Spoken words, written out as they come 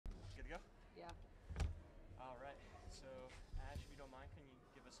Yeah. All right. So, Ash, if you don't mind, can you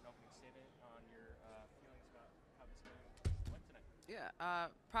give us an opening statement on your feelings about how this game went tonight? Yeah,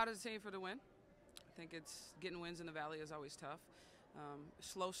 proud of the team for the win. I think it's getting wins in the Valley is always tough.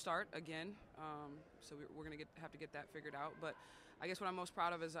 Slow start again, so we're going to have to get that figured out. But I guess what I'm most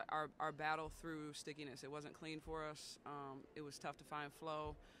proud of is our battle through stickiness. It wasn't clean for us. It was tough to find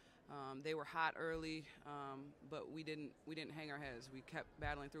flow. They were hot early, but we didn't hang our heads. We kept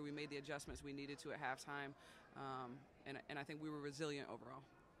battling through. We made the adjustments we needed to at halftime, and I think we were resilient overall.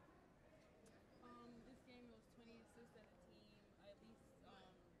 This game was 20 assists as a team. At least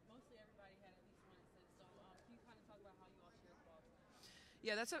mostly everybody had at least one assist. So can you kind of talk about how you all shared the ball tonight?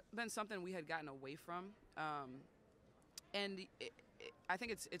 Yeah, that's been something we had gotten away from, and I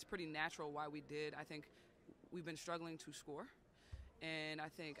think it's pretty natural why we did. I think we've been struggling to score. And I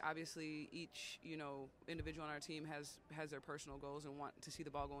think obviously each individual on our team has their personal goals and want to see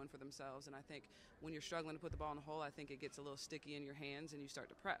the ball go in for themselves. And I think when you're struggling to put the ball in the hole, I think it gets a little sticky in your hands and you start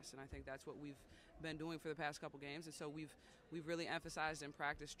to press. And I think that's what we've been doing for the past couple games. And so we've really emphasized in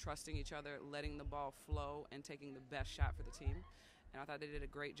practice trusting each other, letting the ball flow, and taking the best shot for the team. And I thought they did a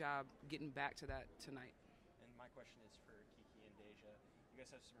great job getting back to that tonight. And my question is for Kiki and Deja. You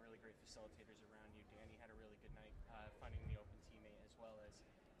guys have some really great facilitators around you. Danny had a really good night finding the open teammate as well as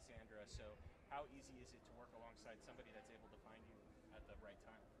Sandra. So how easy is it to work alongside somebody that's able to find you at the right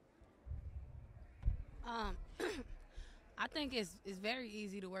time? I think it's very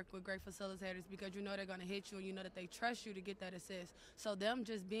easy to work with great facilitators because you know they're going to hit you and you know that they trust you to get that assist. So them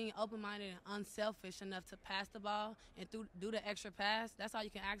just being open-minded and unselfish enough to pass the ball and do the extra pass, that's all you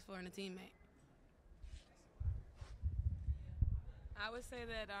can ask for in a teammate. I would say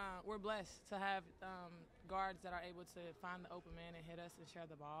that we're blessed to have guards that are able to find the open man and hit us and share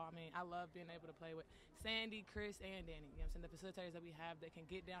the ball. I mean, I love being able to play with Sandy, Chris, and Danny. You know what I'm saying? The facilitators that we have that can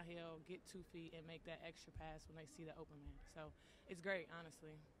get downhill, get 2 feet, and make that extra pass when they see the open man. So it's great,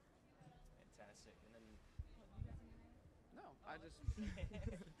 honestly. Fantastic. And then, No, I just.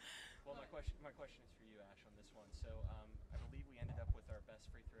 well, my question is for you, Ash, on this one. So I believe we ended up with our best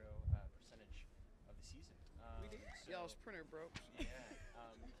free throw percentage of the season. We did. So, Y'all's printer broke. Yeah.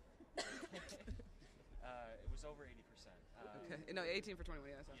 It was over 80%. Okay. No, 18 for 21.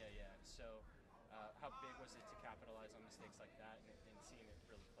 Yeah. So. Yeah. So how big was it to capitalize on mistakes like that and seeing it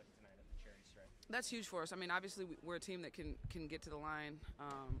really click tonight at the charity stripe? That's huge for us. I mean, obviously we're a team that can get to the line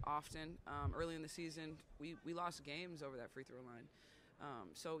often. Early in the season, we lost games over that free throw line.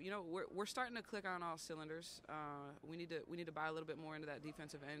 So we're starting to click on all cylinders. We need to buy a little bit more into that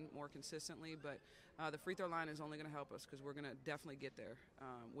defensive end more consistently. But the free throw line is only going to help us because we're going to definitely get there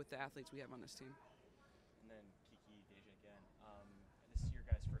with the athletes we have on this team. And then Kiki, Deja again. This is your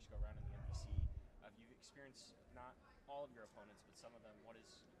guys' first go around in the NBC. You've experienced not all of your opponents, but some of them. What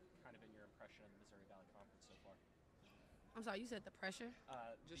has kind of been your impression of the Missouri Valley Conference so far? I'm sorry, you said the pressure?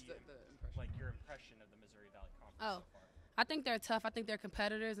 Just the impression. Like your impression of the Missouri Valley Conference so far. I think they're tough. I think they're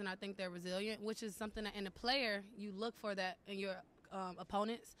competitors, and I think they're resilient, which is something that in a player you look for that in your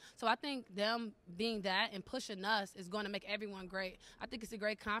opponents. So I think them being that and pushing us is going to make everyone great. I think it's a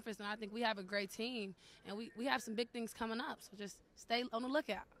great conference, and I think we have a great team, and we have some big things coming up. So just stay on the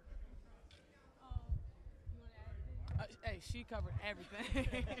lookout. You want to add hey, she covered everything.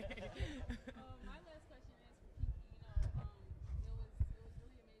 My last question is for Kiki. It was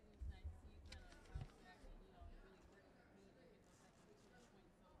really amazing tonight to see you kind of bounce back and really work with me to hit those extra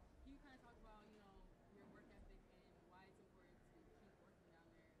points. So can you kind of talk about your work ethic and why it's important to keep working down there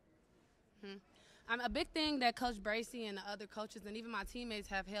for your team? A big thing that Coach Bracey and the other coaches and even my teammates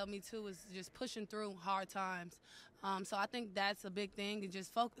have held me to is just pushing through hard times. So I think that's a big thing, and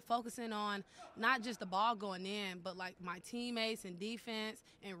just focusing on not just the ball going in, but like my teammates and defense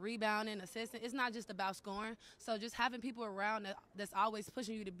and rebounding, assisting. It's not just about scoring. So just having people around that's always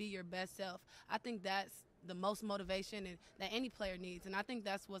pushing you to be your best self. I think that's the most motivation that any player needs, and I think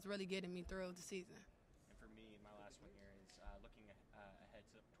that's what's really getting me through the season. And for me, my last one here is looking ahead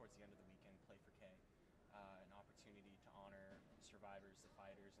towards the end of the weekend, Play for K, an opportunity to honor the survivors, the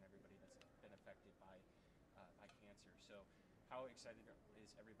fighters, and everybody that's been affected by cancer. So how excited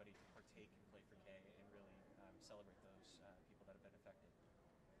is everybody to partake in Play for K and really celebrate those people that have been affected?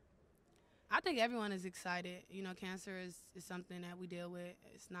 I think everyone is excited. Cancer is something that we deal with.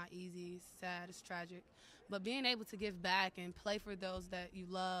 It's not easy, it's sad, it's tragic. But being able to give back and play for those that you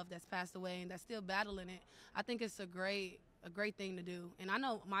love that's passed away and that's still battling it, I think it's a great thing to do. And I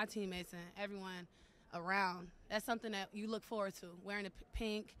know my teammates and everyone around, that's something that you look forward to, wearing the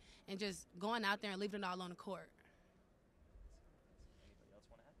pink and just going out there and leaving it all on the court. Anybody else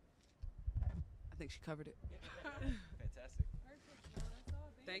want to add? I think she covered it. Fantastic. Perfect. Well, that's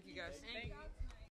all. Thank you guys. Thank you.